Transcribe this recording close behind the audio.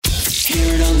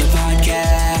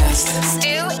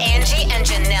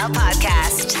Janelle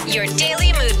Podcast, your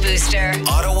daily mood booster.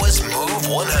 Ottawa's Move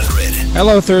 100.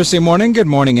 Hello, Thursday morning. Good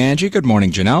morning, Angie. Good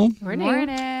morning, Janelle.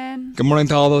 Morning. Good morning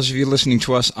to all those of you listening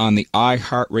to us on the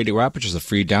iHeartRadio app, which is a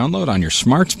free download on your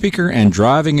smart speaker and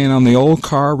driving in on the old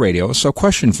car radio. So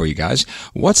question for you guys,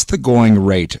 what's the going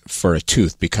rate for a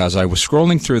tooth? Because I was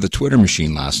scrolling through the Twitter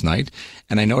machine last night,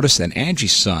 and I noticed that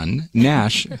Angie's son,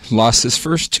 Nash, lost his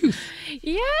first tooth.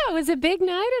 Yeah, it was a big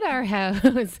night at our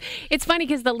house. It's funny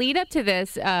because the lead up to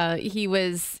this, he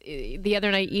was the other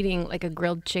night eating like a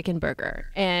grilled chicken burger,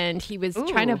 and he was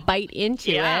trying to bite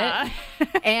into it,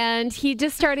 and he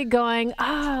just started going,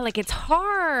 like it's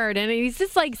hard, and he's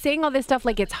just like saying all this stuff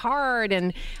like it's hard,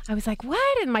 and I was like,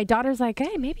 what? And my daughter's like,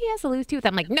 hey, maybe he has a loose tooth.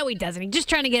 I'm like, no, he doesn't. He's just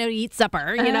trying to get out to eat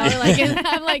supper, you know? Like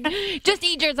I'm like, just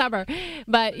eat your supper.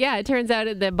 But yeah, it turns out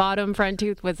the bottom front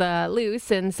tooth was loose,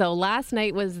 and so last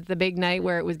night was the big night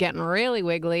where it was getting really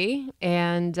wiggly,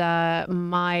 and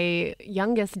my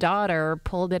youngest daughter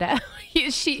pulled it out.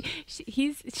 She's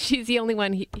the only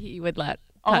one he would let.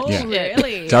 Oh,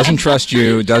 really? Doesn't trust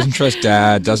you, doesn't trust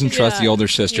dad, doesn't trust the older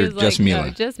sister, He was just like, Mila. No,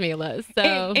 just Mila.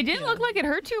 So It didn't look like it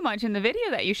hurt too much in the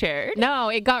video that you shared. no,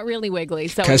 it got really wiggly,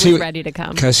 so it 'Cause was he- ready to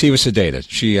come. Because he was sedated.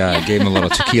 She gave him a little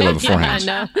tequila beforehand.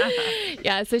 Yeah,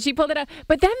 yeah, so she pulled it out.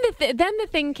 But then the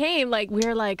thing came, like, we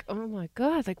were like, oh my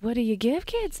God, like, what do you give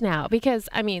kids now? Because,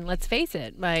 I mean, let's face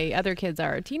it, my other kids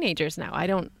are teenagers now. I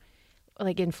don't,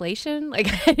 like, inflation, like,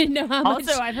 I didn't know how much.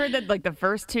 Also, I've heard that like the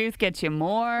first tooth gets you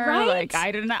more. Right? Like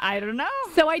I don't know.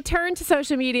 So I turned to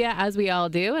social media, as we all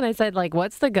do, and I said, like,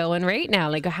 what's the going rate now?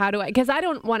 Like, how do I, because I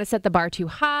don't want to set the bar too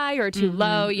high or too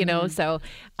low, you know? So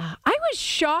I was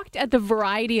shocked at the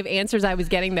variety of answers I was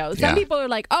getting, though. Some Yeah. people are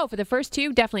like, oh, for the first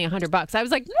two, definitely $100. I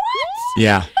was like, what?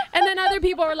 Yeah. And then other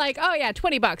people were like, oh, yeah,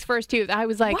 $20 first tooth. I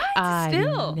was like, What?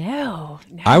 Still? No.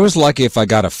 I was lucky if I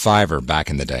got a $5 back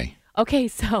in the day. Okay,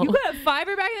 so. You got a $5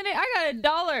 back in the day? I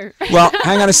got $1. Well,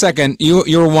 hang on a second. You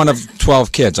were one of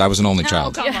 12 kids. I was an only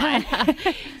child. Come on.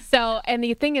 So, and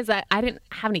the thing is that I didn't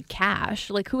have any cash.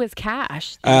 Like, who has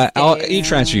cash? I'll these days?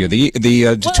 e-transfer you.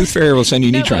 The tooth fairy will send you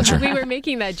an No, but e-transfer. we were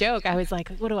making that joke. I was like,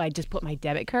 what do I just put my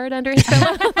debit card under his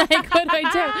pillow? Like, what do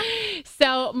I do?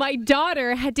 So my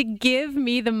daughter had to give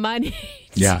me the money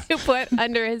to put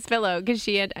under his pillow because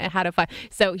she had a $5.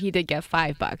 So he did get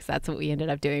 $5. That's what we ended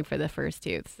up doing for the first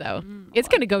tooth. So it's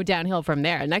going to go downhill from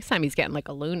there. Next time he's getting like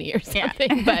a loony or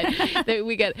something.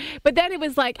 But then it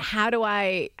was like, how do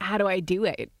I do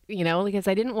it? You know, because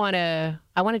I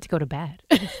wanted to go to bed.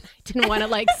 I didn't want to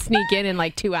like sneak in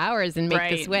like 2 hours and make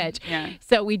the switch. Yeah.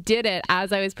 So we did it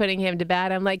as I was putting him to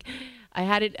bed. I'm like, I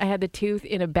had the tooth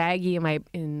in a baggie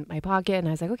in my pocket, and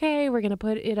I was like, okay, we're gonna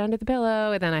put it under the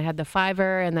pillow. And then I had the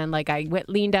 $5, and then like I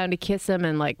leaned down to kiss him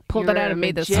and like pulled You're it out a and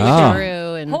made the magician.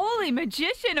 switcheroo. And Holy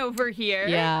magician over here.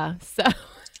 yeah,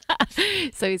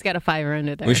 so he's got a $5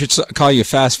 under there. We should call you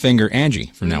Fast Finger Angie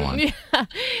from now on. Yeah.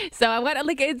 So I want to,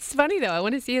 like, it's funny though. I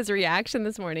want to see his reaction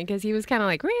this morning because he was kind of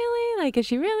like, really? Like, is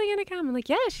she really going to come? I'm like,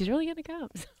 yeah, she's really going to come.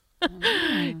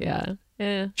 Yeah.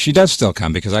 She does still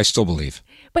come because I still believe.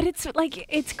 But it's like,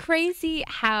 it's crazy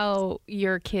how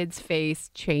your kid's face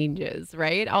changes,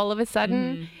 right? All of a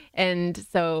sudden. And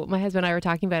so my husband and I were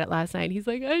talking about it last night. He's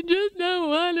like, I just don't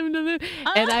want him to lose.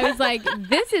 And I was like,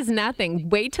 this is nothing.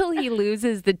 Wait till he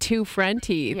loses the 2 front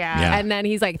teeth. Yeah. And then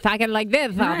he's like talking like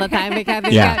this all the time because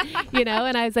he's got, you know,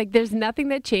 and I was like, there's nothing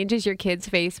that changes your kid's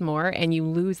face more, and you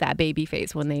lose that baby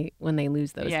face when they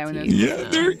lose those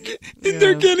teeth.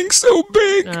 They're getting so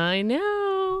big. I know.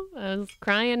 I was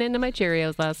crying into my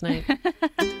Cheerios last night.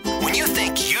 When you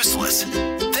think useless,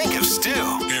 think of Stu.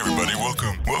 Hey, everybody,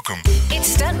 welcome.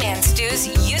 It's Stuntman Stu's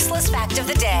useless fact of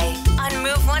the day on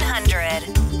Move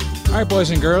 100. All right, boys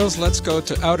and girls, let's go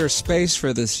to outer space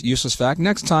for this useless fact.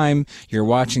 Next time you're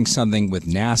watching something with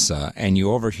NASA and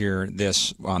you overhear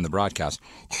this on the broadcast.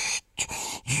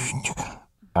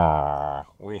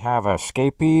 We have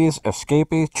escapees.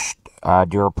 Do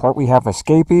you report we have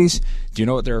escapees? Do you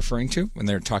know what they're referring to when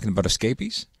they're talking about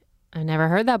escapees? I never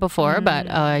heard that before, but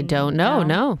I don't know.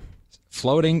 No.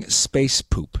 Floating space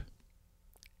poop.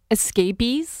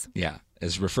 Escapees? Yeah,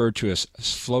 is referred to as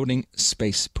floating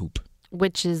space poop.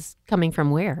 Which is coming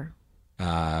from where?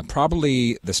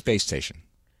 Probably the space station.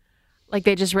 Like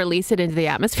they just release it into the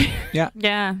atmosphere? Yeah.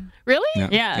 Yeah. Really?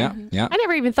 Yeah. I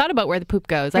never even thought about where the poop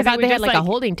goes. I 'Cause it thought would they had just, like a like,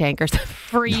 holding tank or something.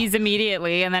 Freeze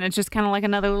immediately, and then it's just kind of like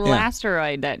another little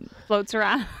asteroid that floats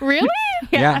around. Really?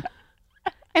 Yeah.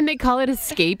 And they call it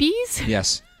escapees?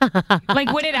 Yes.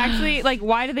 Like, would it actually, like,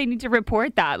 why do they need to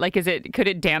report that? Like, could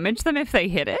it damage them if they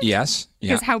hit it? Yes.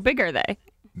 Yeah. Because how big are they?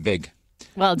 Big.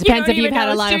 Well, it depends if you've had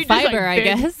a lot of Stu, just, fiber, like, I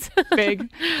guess. Big.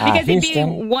 Because it'd be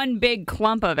Houston. one big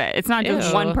clump of it. It's not just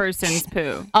Ew. one person's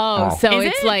poo. Oh, so Is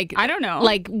it's it? like I don't know.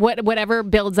 like whatever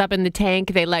builds up in the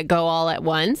tank, they let go all at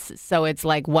once. So it's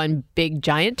like one big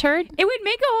giant turd. It would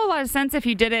make a whole lot of sense if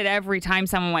you did it every time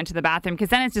someone went to the bathroom, because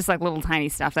then it's just like little tiny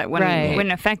stuff that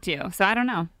wouldn't affect you. So I don't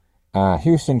know.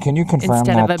 Houston, can you confirm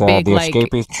Instead that of a big the like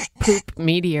escapees? poop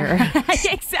meteor.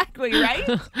 Exactly, right?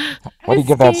 What do you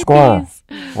give that score?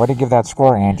 What do you give that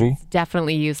score, Angie?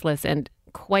 Definitely useless and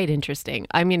quite interesting.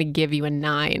 I'm going to give you a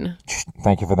 9.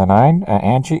 Thank you for the 9.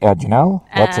 Angie, Janelle,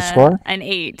 what's the score? An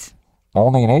 8.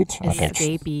 Only an 8? Okay.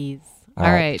 Escapees. All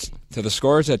All right. right. So the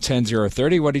scores at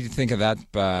 10-0-30. What did you think of that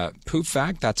poop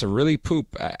fact? That's a really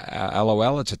poop.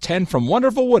 LOL. It's a 10 from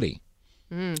Wonderful Woody.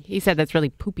 He said that's really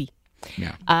poopy.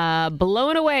 Yeah.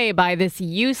 Blown away by this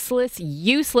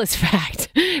useless fact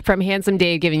from Handsome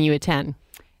Dave giving you a 10.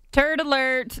 Turd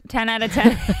alert, 10 out of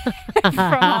 10 from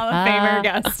Hall of Famer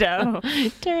Gusto.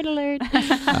 Turd alert.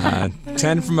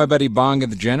 10 from my buddy Bong of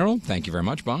the General. Thank you very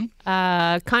much, Bong.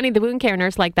 Connie, the wound care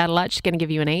nurse, liked that a lot. She's going to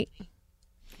give you an 8.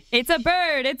 It's a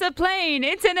bird, it's a plane,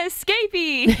 it's an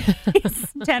escapee.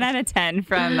 10 out of 10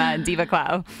 from Diva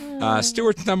Clow.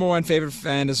 Stuart's number one favorite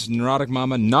fan is Neurotic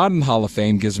Mama. Not in Hall of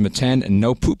Fame. Gives him a 10. And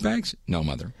no poop bags? No,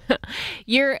 mother.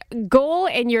 Your goal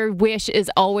and your wish is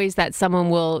always that someone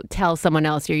will tell someone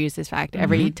else your useless fact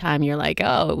every time you're like,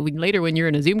 oh, later when you're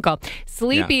in a Zoom call.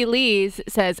 Sleepy Lee's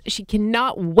says she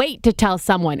cannot wait to tell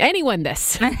anyone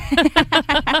this.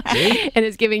 And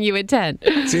is giving you a 10.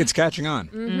 See, it's catching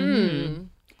on.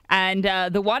 And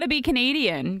the Wannabe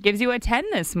Canadian gives you a 10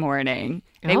 this morning.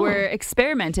 They were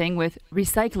experimenting with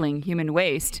recycling human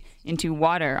waste into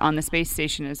water on the space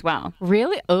station as well.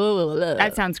 Really? Oh,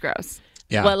 That sounds gross.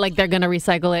 Yeah. well, like they're going to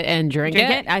recycle it and drink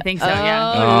it? I think so,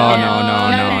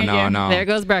 yeah. No. There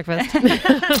goes breakfast.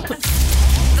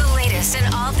 The latest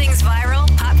in all things viral,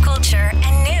 pop culture,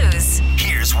 and news.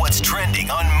 Here's what's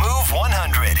trending on Move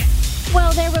 100.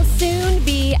 Well, there will soon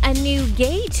be a new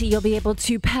gate you'll be able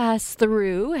to pass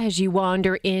through as you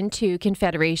wander into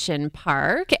Confederation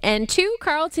Park. And 2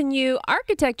 Carleton U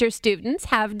architecture students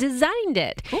have designed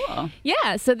it. Cool.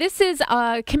 Yeah, so this is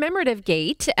a commemorative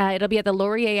gate. It'll be at the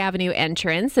Laurier Avenue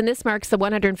entrance, and this marks the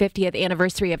 150th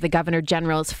anniversary of the Governor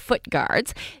General's Foot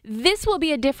Guards. This will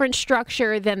be a different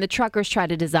structure than the truckers try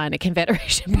to design at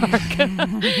Confederation Park.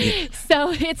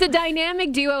 So it's a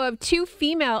dynamic duo of 2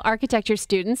 female architecture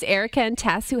students, Erica and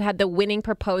Tess, who had the winning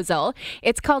proposal.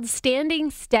 It's called Standing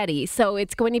Steady. So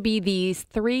it's going to be these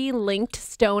 3 linked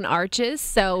stone arches.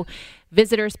 So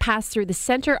visitors pass through the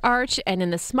center arch, and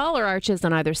in the smaller arches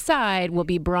on either side will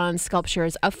be bronze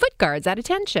sculptures of foot guards at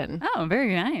attention. Oh,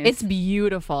 very nice. It's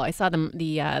beautiful. I saw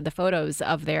the photos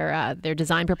of their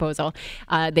design proposal.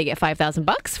 They get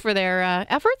 $5,000 for their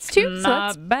efforts too.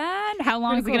 Not bad. How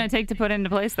long is it going to take to put into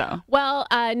place, though? Well,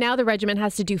 now the regiment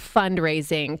has to do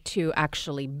fundraising to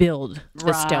actually build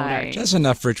the stone arch. There's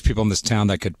enough rich people in this town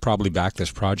that could probably back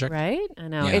this project. Right? I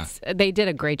know. Yeah. They did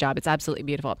a great job. It's absolutely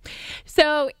beautiful.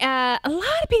 So a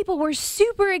lot of people were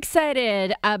super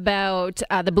excited about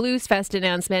the Blues Fest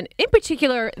announcement, in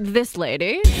particular this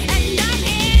lady.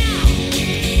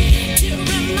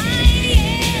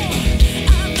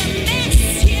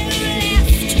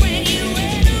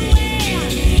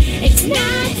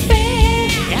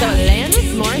 So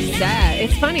Alanis Morissette.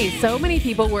 It's funny. So many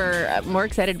people were more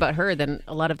excited about her than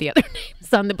a lot of the other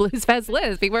names on the Blues Fest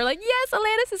list. People were like, yes,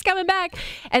 Alanis is coming back.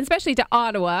 And especially to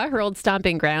Ottawa, her old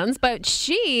stomping grounds. But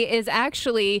she is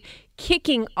actually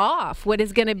kicking off what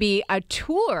is going to be a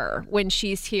tour when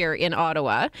she's here in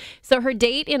Ottawa. So her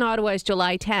date in Ottawa is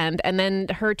July 10th, and then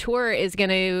her tour is going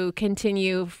to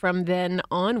continue from then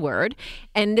onward.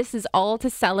 And this is all to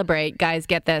celebrate, guys,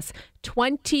 get this,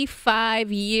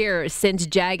 25 years since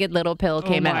Jagged Little Pill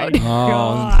came out.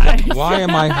 Why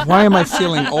am I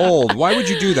feeling old? Why would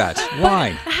you do that? Why?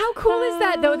 How cool is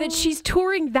that, though, that she's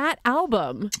touring that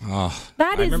album?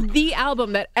 That is the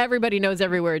album that everybody knows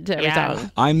every word to every song.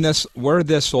 We're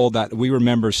this old that we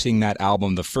remember seeing that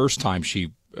album the first time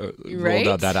she rolled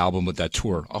out that album with that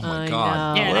tour. Oh my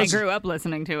God! Yeah, and I grew up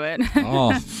listening to it.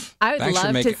 I would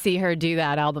love to see her do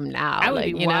that album now. That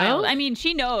would be wild. I mean,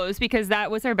 she knows because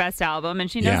that was her best album,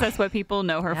 and she knows that's what people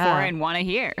know her for and want to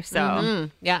hear. So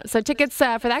so tickets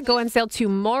for that go on sale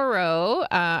tomorrow.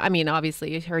 I mean,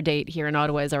 obviously her date here in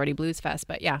Ottawa is already Blues Fest,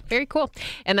 but yeah, very cool.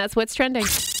 And that's what's trending.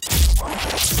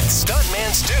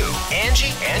 Stuntman Stu,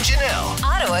 Angie, and Janelle.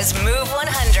 Ottawa's Move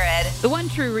 100. the one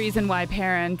true reason why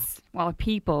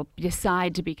people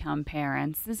decide to become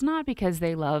parents is not because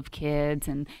they love kids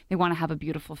and they want to have a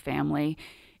beautiful family.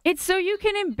 It's so you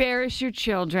can embarrass your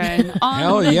children on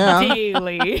Hell the yeah.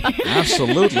 daily.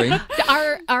 Absolutely.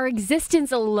 Our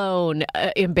existence alone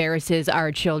embarrasses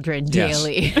our children Yes.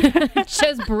 daily.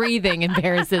 Just breathing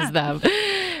embarrasses them.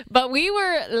 But we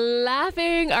were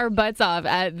laughing our butts off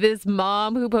at this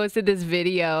mom who posted this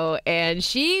video, and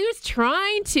she was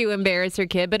trying to embarrass her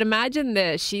kid. But imagine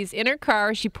this. She's in her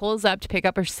car. She pulls up to pick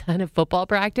up her son at football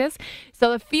practice.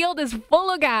 So the field is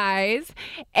full of guys,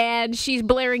 and she's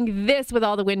blaring this with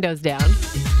all the windows down.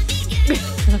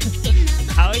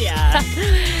 Oh, yeah.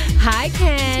 Hi,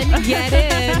 Ken. Get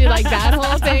in. Like that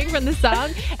whole thing from the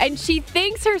song. And she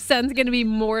thinks her son's going to be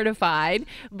mortified,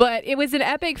 but it was an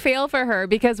epic fail for her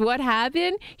because what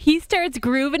happened? He starts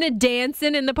grooving and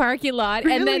dancing in the parking lot.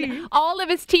 Really? And then all of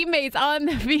his teammates on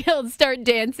the field start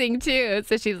dancing too.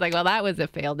 So she's like, well, that was a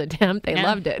failed attempt. They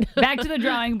loved it. Back to the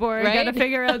drawing board. Right? Got to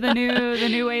figure out the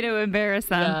new way to embarrass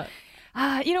them.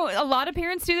 Yeah. A lot of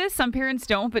parents do this. Some parents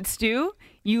don't. But Stu,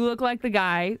 you look like the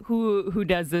guy who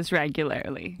does this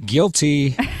regularly.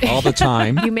 Guilty all the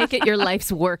time. You make it your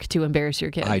life's work to embarrass your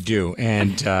kids. I do.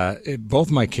 And both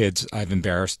my kids I've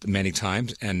embarrassed many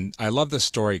times. And I love this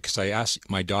story because I asked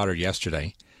my daughter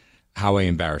yesterday how I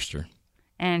embarrassed her.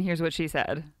 And here's what she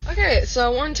said. Okay,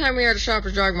 so one time we were at a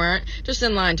Shoppers Drug Mart, just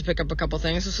in line to pick up a couple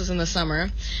things. This was in the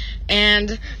summer.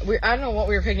 And I don't know what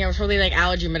we were picking up. It was probably like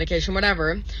allergy medication,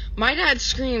 whatever. My dad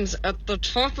screams at the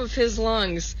top of his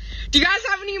lungs, "Do you guys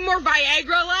have any more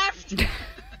Viagra left?"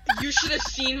 You should have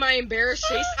seen my embarrassed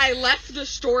face. I left the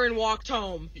store and walked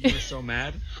home. You were so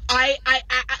mad? I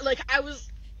was...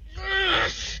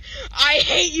 I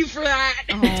hate you for that.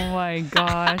 Oh, my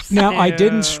gosh. Now, I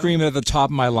didn't Stu. scream it at the top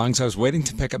of my lungs. I was waiting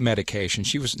to pick up medication.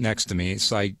 She was next to me.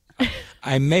 So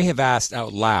I may have asked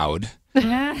out loud,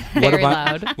 Very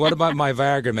loud. what about my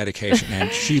Viagra medication?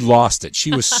 And she lost it.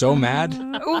 She was so mad.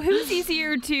 Well, who's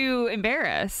easier to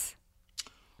embarrass?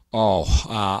 Oh,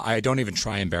 I don't even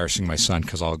try embarrassing my son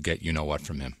because I'll get you-know-what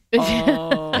from him.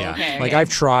 Oh, Yeah. okay. Like I've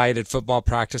tried at football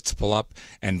practice to pull up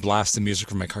and blast the music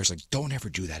from my car. It's like, don't ever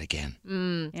do that again.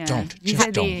 Yeah. Don't. You Just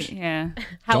said don't. Yeah.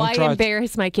 How Don't I try-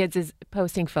 embarrass my kids is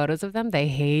posting photos of them. They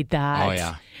hate that. Oh,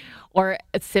 yeah. Or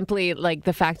it's simply like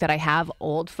the fact that I have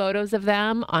old photos of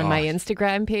them on my Oh,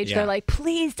 Instagram page. yeah. They're like,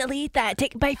 please delete that.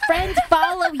 My friends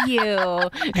follow you.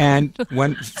 And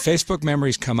when Facebook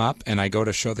memories come up and I go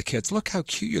to show the kids, look how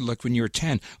cute you looked when you were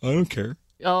 10. I don't care.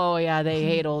 Oh, yeah, they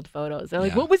hate old photos. They're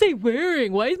like, Yeah. what was I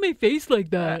wearing? Why is my face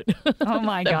like that? Oh,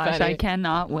 my So gosh. funny. I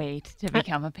cannot wait to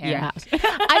become a Yeah. parent.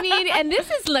 I mean, and this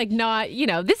is like not,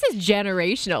 this is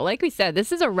generational. Like we said,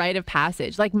 this is a rite of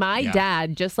passage. Like my Yeah.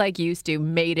 dad, just like used to,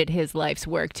 made it his life's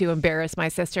work to embarrass my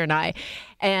sister and I.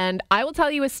 And I will tell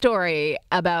you a story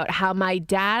about how my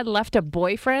dad left a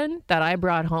boyfriend that I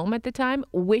brought home at the time,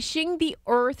 wishing the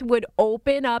earth would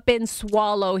open up and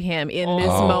swallow him in this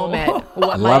moment.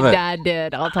 What Love my it. dad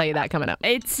did. I'll tell you that coming up.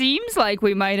 It seems like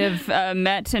we might have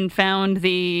met and found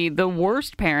the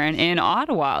worst parent in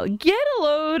Ottawa. Get a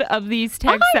load of these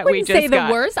texts I that we wouldn't just say got.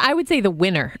 the worst. I would say the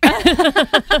winner.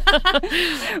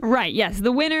 Right, yes,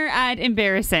 the winner at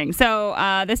embarrassing. So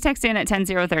this text in at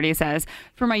 10030 says,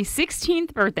 for my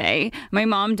 16th birthday, my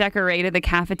mom decorated the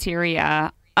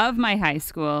cafeteria of my high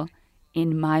school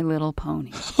in My Little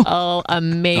Pony. Oh,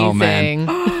 amazing. Oh,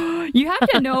 man. You have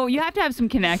to know, you have to have some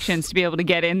connections to be able to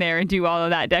get in there and do all of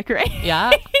that decorating.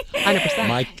 Yeah,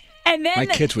 100%. And then My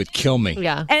kids would kill me.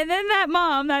 Yeah. And then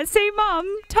that same mom,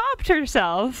 topped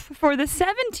herself for the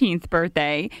 17th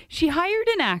birthday. She hired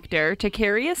an actor to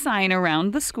carry a sign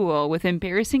around the school with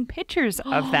embarrassing pictures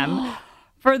of them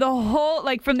for the whole,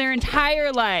 like from their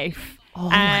entire life.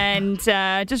 And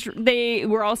just they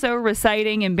were also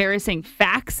reciting embarrassing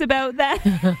facts about them.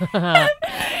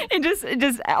 And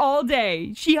just all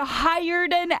day. She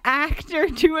hired an actor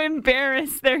to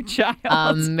embarrass their child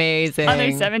Amazing. on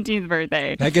their 17th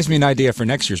birthday. That gives me an idea for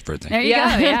next year's birthday. There you go,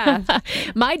 yeah.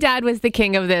 My dad was the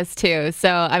king of this too.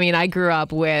 So, I mean, I grew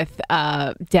up with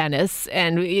Dennis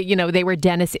and, they were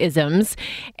Dennis-isms.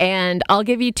 And I'll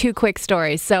give you two quick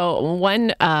stories. So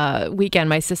one weekend,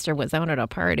 my sister was out at a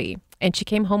party and she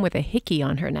came home with a hickey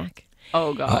on her neck.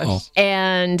 Oh, gosh. Uh-oh.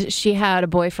 And she had a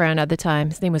boyfriend at the time.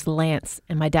 His name was Lance.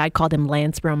 And my dad called him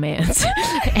Lance Romance.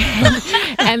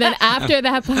 and then after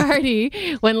that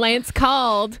party, when Lance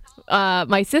called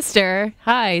my sister,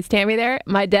 hi, is Tammy there?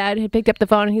 My dad had picked up the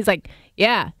phone and he's like,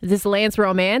 yeah, is this Lance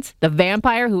Romance, the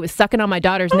vampire who was sucking on my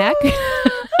daughter's neck?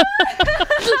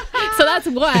 So that's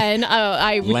one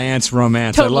I Lance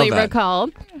Romance. totally I love that. recall.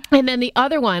 And then the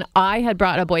other one, I had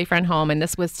brought a boyfriend home, and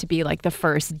this was to be like the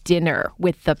first dinner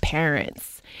with the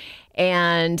parents.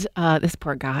 And this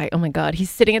poor guy, oh my God, he's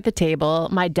sitting at the table.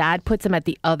 My dad puts him at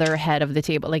the other head of the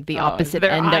table, like the opposite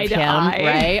end of him,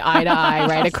 right? Eye to eye,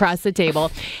 right across the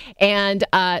table. And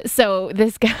so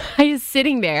this guy is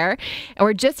sitting there, and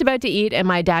we're just about to eat. And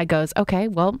my dad goes, okay,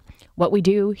 well, what we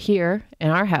do here in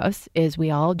our house is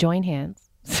we all join hands.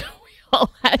 So we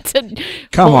all had to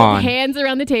hold hands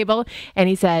around the table. And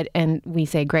he said, and we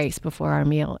say grace before our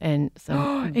meal. And so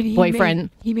And he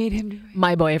made him do it.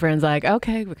 my boyfriend's like,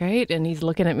 okay, great. And he's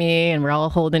looking at me and we're all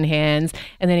holding hands.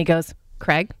 And then he goes,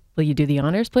 Craig, will you do the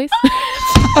honors, please?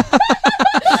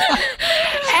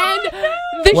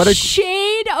 And the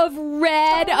shade of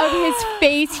red of his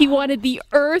face, he wanted the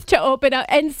earth to open up.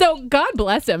 And so God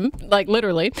bless him, like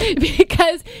literally,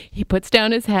 because he puts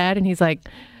down his head and he's like,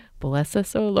 bless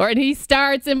us, oh Lord. And he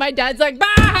starts, and my dad's like, bah,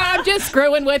 I'm just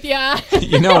screwing with you.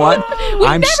 You know what?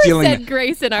 I'm never said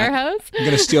grace in our house. I'm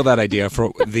going to steal that idea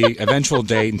for the eventual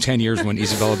day in 10 years when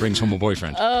Isabella brings home a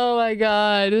boyfriend. Oh my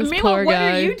God, this poor what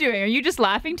guy. are you doing? Are you just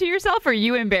laughing to yourself, or are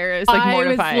you embarrassed, like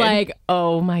mortified? I was like,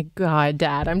 oh my God,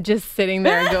 Dad. I'm just sitting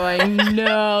there going,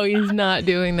 no, he's not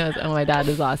doing this. Oh, my dad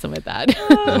is awesome at that.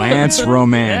 Lance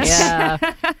Romance. Yeah.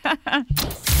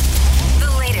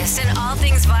 The latest in all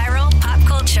things viral, pop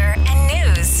culture,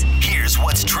 and news. Here's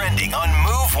what's trending on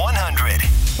Move 100.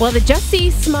 Well, the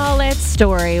Jussie Smollett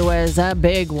story was a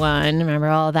big one. Remember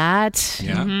all that?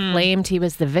 Yeah. Claimed he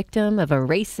was the victim of a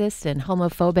racist and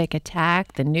homophobic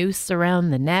attack, the noose around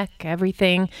the neck,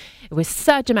 everything. It was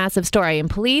such a massive story, and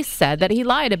police said that he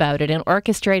lied about it and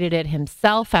orchestrated it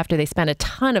himself after they spent a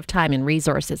ton of time and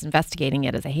resources investigating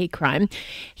it as a hate crime.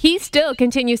 He still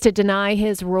continues to deny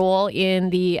his role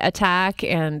in the attack,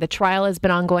 and the trial has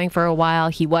been ongoing for a while.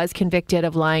 He was convicted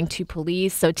of lying to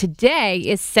police, so today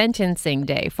is sentencing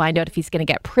day. Find out if he's going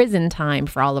to get prison time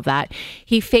for all of that.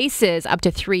 He faces up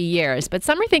to 3 years, but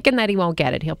some are thinking that he won't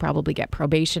get it. He'll probably get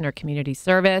probation or community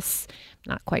service.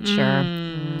 Not quite sure.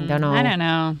 Don't know. I don't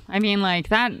know. I mean, like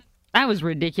that was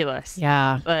ridiculous.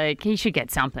 Yeah. Like, he should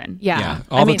get something. Yeah.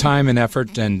 All the time and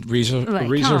effort and resources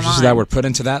come that on. were put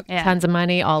into that. Yeah. Tons of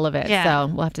money, all of it. Yeah.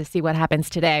 So we'll have to see what happens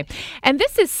today. And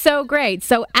this is so great.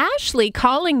 So Ashley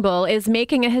Callingbull is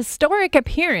making a historic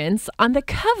appearance on the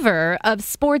cover of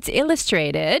Sports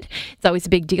Illustrated. It's always a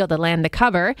big deal to land the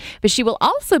cover, but she will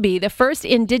also be the first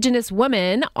Indigenous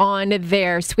woman on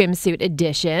their swimsuit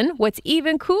edition. What's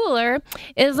even cooler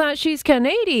is that she's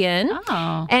Canadian,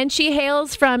 and she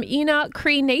hails from Enoch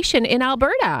Cree Nation in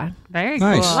Alberta. Very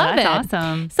Nice. cool. Love That's it.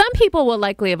 awesome. Some people will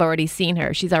likely have already seen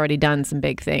her. She's already done some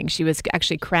big things. She was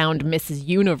actually crowned Mrs.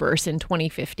 Universe in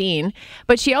 2015,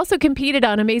 but she also competed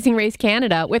on Amazing Race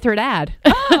Canada with her dad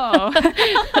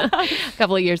a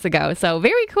couple of years ago. So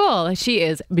very cool. She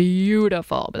is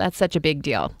beautiful, but that's such a big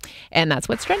deal. And that's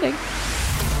what's trending.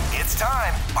 It's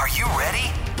time. Are you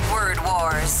ready? Word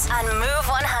Wars on Move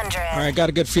 100. All right, got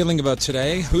a good feeling about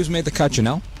today. Who's made the cut,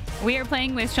 Janelle? We are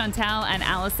playing with Chantal and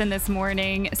Allison this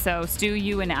morning. So, Stu,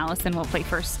 you and Allison will play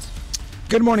first.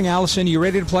 Good morning, Allison. You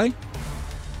ready to play?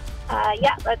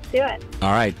 Yeah, let's do it.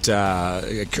 All right.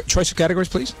 Choice of categories,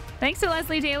 please. Thanks to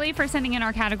Leslie Daly for sending in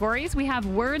our categories. We have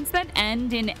words that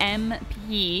end in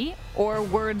MP or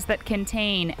words that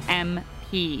contain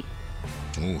MP.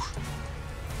 Ooh.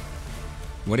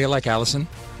 What do you like, Allison?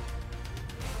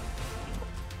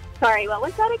 Sorry, what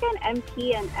was that again?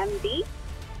 MP and MD?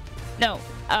 No,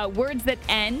 words that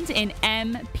end in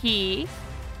MP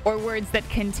or words that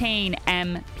contain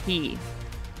MP.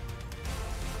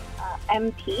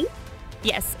 MP?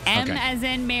 Yes, M Okay. as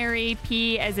in Mary,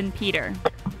 P as in Peter.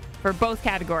 For both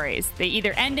categories. They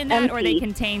either end in that or they MP.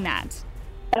 contain that.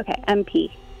 Okay, MP.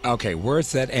 Okay,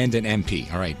 words that end in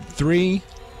MP. All right. 3,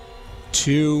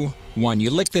 2, 1.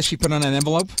 You lick this, you put on an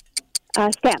envelope.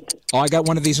 Stamp. Oh, I got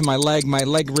one of these in my leg. My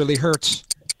leg really hurts.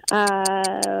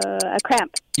 A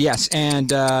cramp. Yes,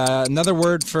 and another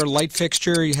word for light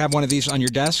fixture. You have one of these on your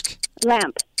desk.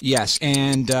 Lamp. Yes,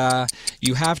 and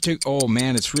you have to. Oh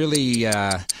man, it's really.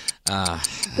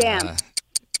 Damp.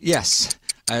 Yes,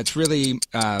 it's really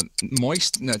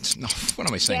moist. No, what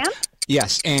am I saying? Damp?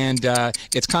 Yes, and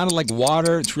it's kind of like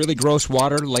water. It's really gross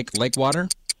water, like lake water.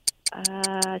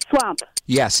 Swamp.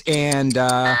 Yes, and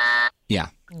yeah.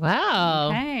 Wow.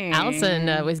 Okay.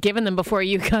 Allison was giving them before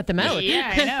you got them out.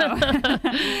 Yeah,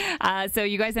 I know. So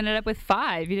you guys ended up with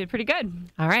 5. You did pretty good.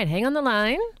 All right, hang on the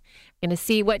line. Going to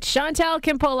see what Chantal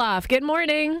can pull off. Good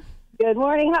morning. Good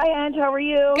morning. Hi, Ange. How are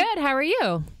you? Good. How are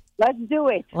you? Let's do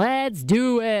it. Let's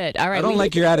do it. All right. I don't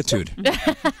like your attitude.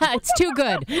 It's too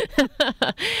good.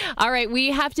 All right.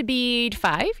 We have to beat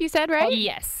 5, you said, right?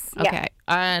 Yes. Okay.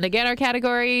 And again, our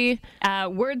category.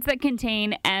 Words that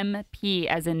contain MP,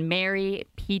 as in Mary,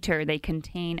 Peter. They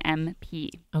contain MP.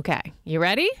 Okay. You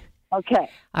ready? Okay.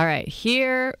 All right,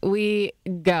 here we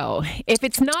go. If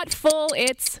it's not full,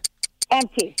 it's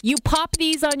Empty. you pop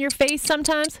these on your face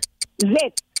sometimes?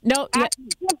 Zip. No. Yeah.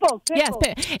 Simple. Yes.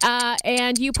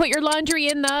 And you put your laundry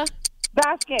in the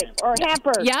Basket or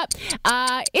hamper. Yep.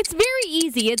 It's very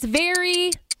easy. It's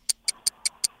very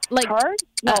like Card?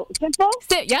 No. Simple?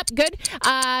 Yep, good.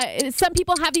 Some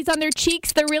people have these on their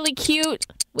cheeks. They're really cute.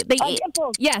 They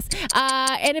Dimples. yes.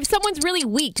 And if someone's really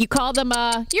weak, you call them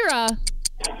you're a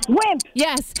Wimp.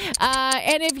 yes.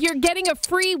 And if you're getting a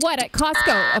free what at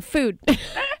Costco of food.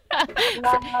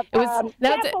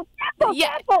 Sample.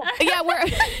 Yeah, we're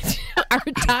our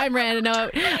time ran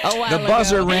out a while The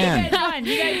buzzer ago. ran.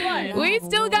 You guys won. We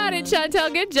still got it,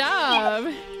 Chantel. Good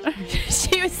job.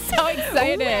 She was so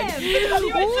excited.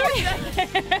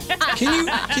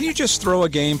 Can you just throw a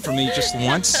game for me just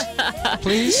once,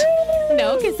 please?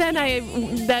 No, because then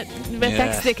that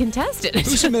affects the contestant.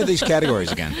 Who submitted these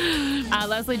categories again?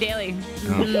 Leslie Daly.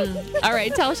 All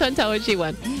right, tell Chantel what she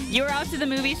won. You are off to the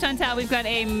movie, Chantal. We've got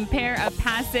a pair of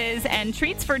passes and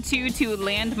treats for two to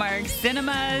Landmark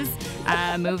Cinemas.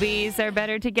 Movies are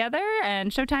better together,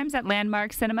 and showtimes at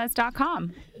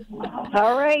landmarkcinemas.com.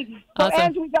 All right. So, Awesome.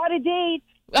 as we got a date.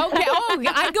 Okay. Oh,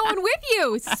 I'm going with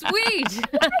you. Sweet.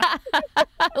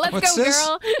 Let's What's go, this?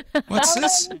 girl. What's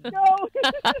this? Go.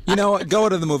 You know what? Go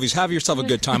to the movies. Have yourself a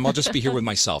good time. I'll just be here with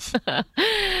myself. Have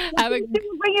a,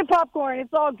 Bring your popcorn.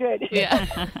 It's all good. yeah.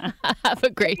 Have a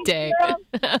great day. Girl,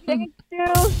 thank you.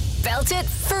 Belt it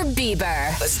for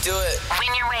Bieber. Let's do it.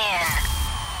 Win your win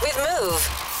with Move.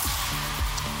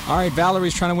 All right,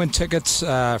 Valerie's trying to win tickets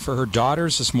for her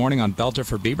daughters this morning on Belter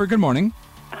for Bieber. Good morning.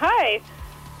 Hi.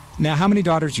 Now, how many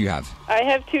daughters do you have? I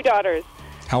have two daughters.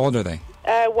 How old are they?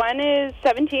 One is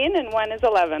 17 and one is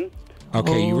 11.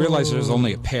 Okay, you realize there's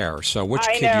only a pair, so which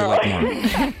I kid do you know.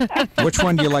 like more? Which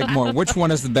one do you like more? Which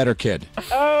one is the better kid?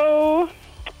 Oh,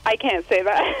 I can't say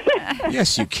that.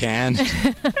 Yes, you can.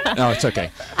 No, it's okay.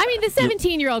 I mean, the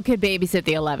 17-year-old could babysit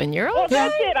the 11-year-old. Well,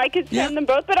 that's it. I could send them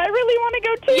both, but I really want to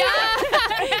go too. Yeah.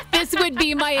 This would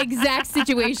be my exact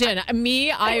situation.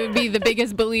 Me, I would be the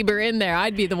biggest believer in there.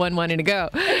 I'd be the one wanting to go.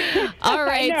 All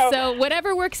right, so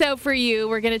whatever works out for you,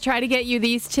 we're going to try to get you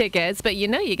these tickets, but you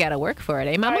know you got to work for it,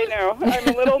 eh, Mama? I know. I'm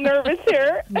a little nervous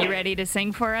here. You ready to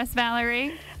sing for us,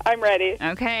 Valerie? I'm ready.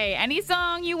 Okay. Any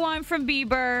song you want from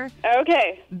Bieber,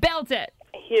 Okay. belt it.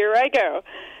 Here I go.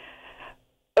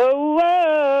 Oh,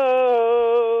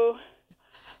 whoa.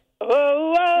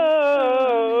 Oh,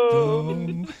 whoa.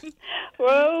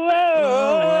 Whoa,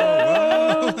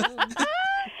 whoa.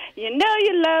 You know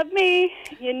you love me.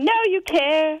 You know you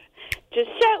care. Just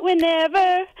shout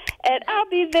whenever, and I'll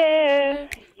be there.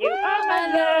 You are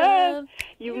my love.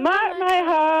 You mark my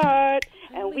heart.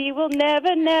 And we will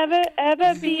never, never,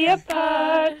 ever be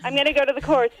apart. I'm going to go to the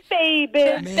chorus. Baby,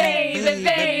 baby, baby,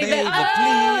 baby, oh,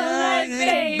 like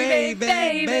baby,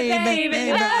 baby,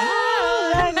 baby,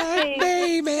 oh, like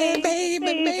baby, baby,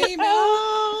 baby,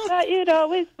 oh, thought you'd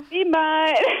always be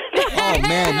mine. Oh,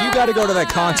 man, you got to go to that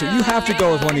concert. You have to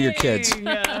go with one of your kids.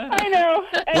 I know.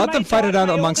 And Let them fight it out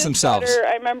amongst themselves. Daughter,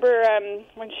 I remember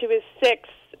when she was 6,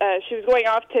 she was going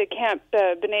off to Camp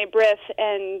B'nai B'rith,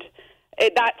 and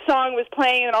that song was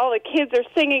playing, and all the kids are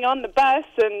singing on the bus,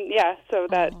 and yeah, so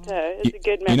that is a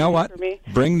good memory You know what? for me.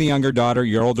 Bring the younger daughter.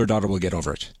 Your older daughter will get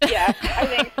over it. Yeah, I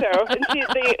think so. And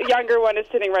the younger one is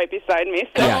sitting right beside me.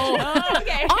 So. Yeah. Oh,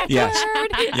 okay. Yes.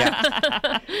 Awkward.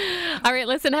 Yeah. All right,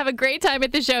 listen, have a great time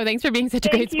at the show. Thanks for being such a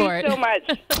Thank great sport. you so much.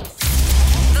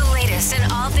 The latest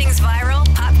in all things viral,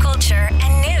 pop culture,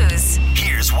 and news.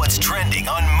 Here's what's trending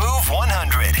on Move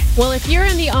 100. Well, if you're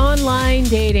in the online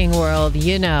dating world,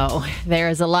 you know there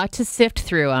is a lot to sift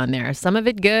through on there. Some of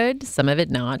it good, some of it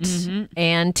not.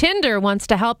 And Tinder wants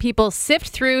to help people sift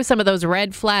through some of those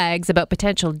red flags about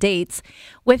potential dates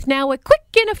with now a quick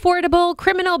and affordable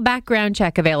criminal background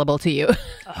check available to you.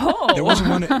 There wasn't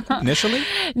one initially?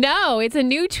 No, it's a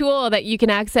new tool that you can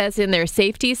access in their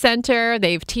safety center.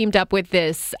 They've teamed up with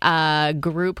this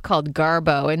group called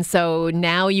Garbo. And so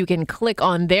now you can click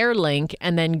on their link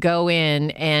and then go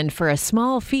in and for a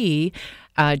small fee,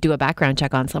 do a background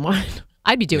check on someone.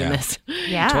 I'd be doing this.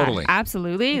 Yeah, Totally.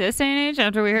 absolutely. This day and age,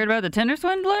 after we heard about the Tinder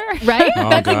swindler. Right? Oh,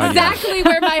 That's God, exactly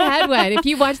where my head went. If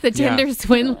you watch the Yeah. Tinder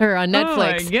Swindler on Oh,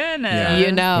 my Netflix, goodness.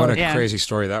 you know. What a Yeah. crazy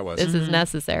story that was. This is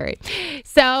necessary.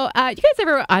 So, you guys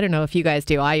ever, I don't know if you guys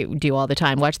do, I do all the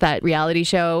time, watch that reality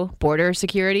show, Border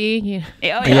Security? Oh,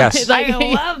 yeah. Yes. It's like-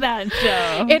 I love that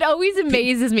show. It always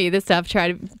amazes me, the stuff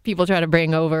people try to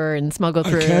bring over and smuggle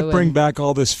through. I can't bring and- back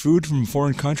all this food from a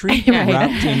foreign country Right.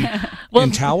 wrapped in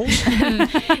in towels?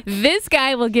 This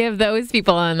guy will give those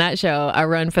people on that show a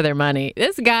run for their money.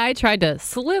 This guy tried to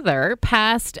slither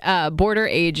past border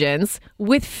agents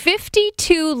with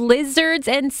 52 lizards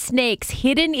and snakes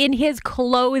hidden in his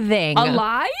clothing.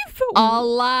 Alive?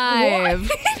 Alive.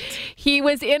 What? He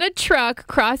was in a truck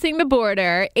crossing the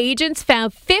border. Agents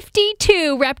found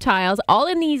 52 reptiles all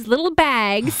in these little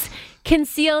bags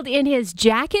concealed in his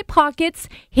jacket pockets,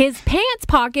 his pants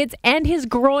pockets, and his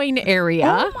groin area.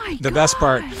 Oh my God. The best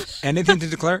part. Anything to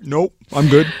declare? Nope, I'm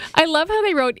good. I love how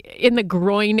they wrote in the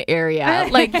groin area.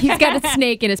 Like he's got a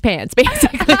snake in his pants,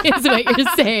 basically, is what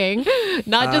you're saying.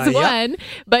 Not just one,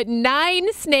 but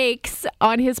 9 snakes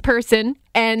on his person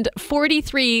and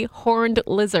 43 horned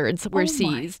lizards were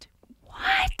seized.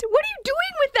 What? What are you doing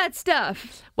with that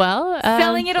stuff? Well,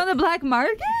 selling it on the black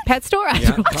market? Pet store? I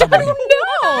don't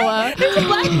know. There's a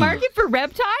black market for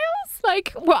reptiles?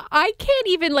 Like, well, I can't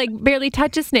even barely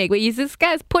touch a snake. But this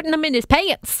guy's putting them in his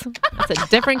pants. That's a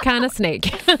different kind of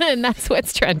snake, and that's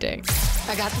what's trending.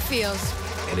 I got the feels.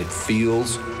 And it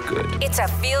feels good. It's a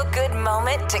feel-good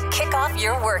moment to kick off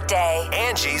your workday.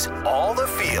 Angie's All the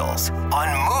Feels on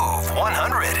Move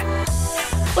 100.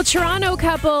 Well, Toronto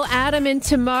couple Adam and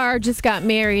Tamar just got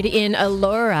married in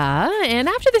Elora, and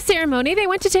after the ceremony, they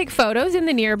went to take photos in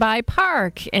the nearby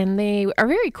park, and they are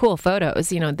very cool photos.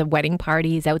 You know, the wedding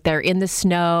party's out there in the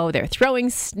snow. They're throwing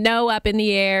snow up in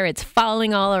the air. It's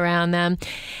falling all around them.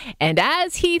 And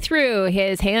as he threw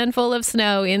his handful of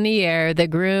snow in the air, the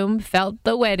groom felt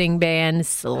the wedding band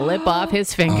slip off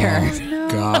his finger. Oh,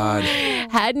 God.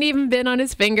 Hadn't even been on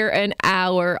his finger an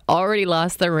hour, already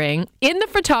lost the ring. In the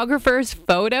photographer's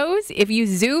photos, if you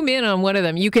zoom in on one of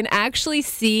them, you can actually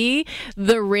see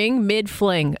the ring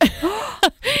mid-fling.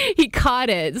 He caught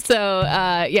it. So,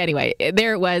 anyway,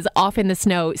 there it was off in the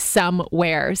snow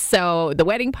somewhere. So the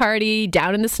wedding party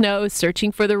down in the snow,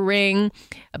 searching for the ring,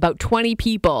 about 20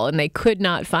 people, and they could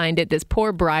not find it. This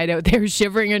poor bride out there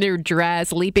shivering in her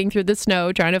dress, leaping through the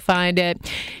snow, trying to find it.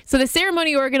 So the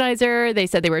ceremony organizer, they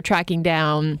said they were tracking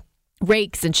down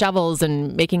rakes and shovels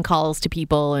and making calls to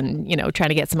people and, trying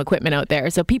to get some equipment out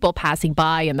there. So people passing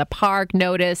by in the park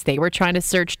noticed. They were trying to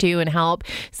search too and help.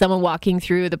 Someone walking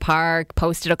through the park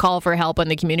posted a call for help on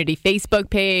the community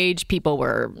Facebook page. People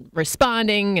were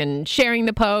responding and sharing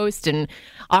the post and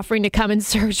offering to come and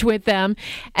search with them.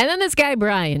 And then this guy,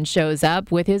 Brian, shows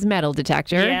up with his metal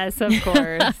detector. Yes, of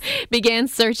course. Began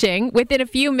searching. Within a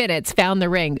few minutes, found the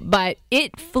ring, but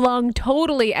it flung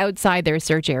totally outside their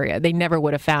search area. They never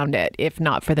would have found it if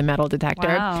not for the metal detector.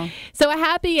 Wow. So a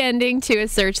happy ending to a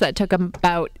search that took them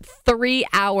about 3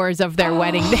 hours of their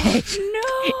wedding day.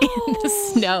 No. In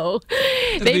the snow.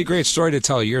 It'd be a great story to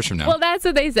tell years from now. Well, that's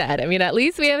what they said. I mean, at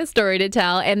least we have a story to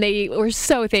tell. And they were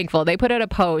so thankful. They put out a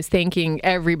post thanking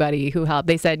everybody who helped.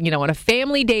 They said, on a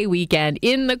family day weekend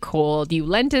in the cold, you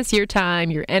lent us your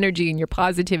time, your energy, and your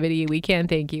positivity. We can't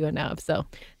thank you enough. So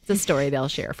it's a story they'll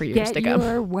share for years to come. Get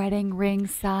your wedding ring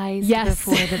size Yes.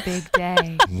 before the big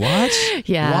day. What?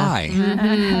 Yeah. Why?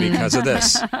 Mm-hmm. Because of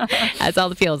this. That's all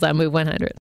the feels on Move 100.